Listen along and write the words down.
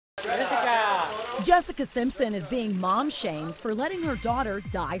Jessica Simpson is being mom-shamed for letting her daughter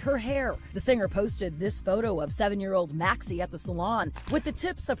dye her hair. The singer posted this photo of 7-year-old Maxi at the salon with the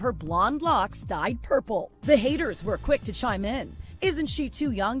tips of her blonde locks dyed purple. The haters were quick to chime in. "Isn't she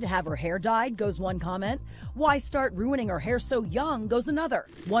too young to have her hair dyed?" goes one comment. "Why start ruining her hair so young?" goes another.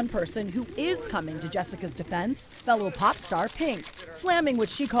 One person who is coming to Jessica's defense, fellow pop star Pink. Slamming what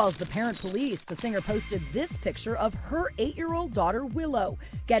she calls the parent police, the singer posted this picture of her 8-year-old daughter Willow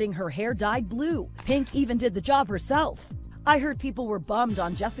getting her hair dyed blue. Pink even did the job herself. "I heard people were bummed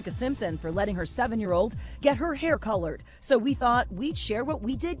on Jessica Simpson for letting her 7-year-old get her hair colored, so we thought we'd share what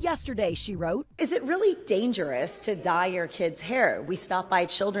we did yesterday," she wrote. Is it really dangerous to dye your kid's hair? We stopped by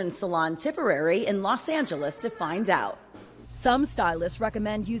Children's Salon Tipperary in Los Angeles to find out. Some stylists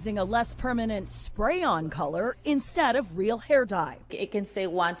recommend using a less permanent spray-on color instead of real hair dye. It can say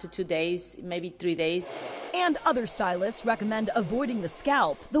 1 to 2 days, maybe 3 days. And other stylists recommend avoiding the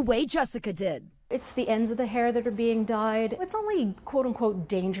scalp the way Jessica did. It's the ends of the hair that are being dyed. It's only quote-unquote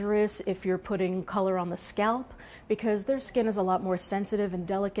dangerous if you're putting color on the scalp because their skin is a lot more sensitive and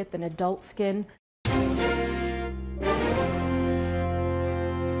delicate than adult skin.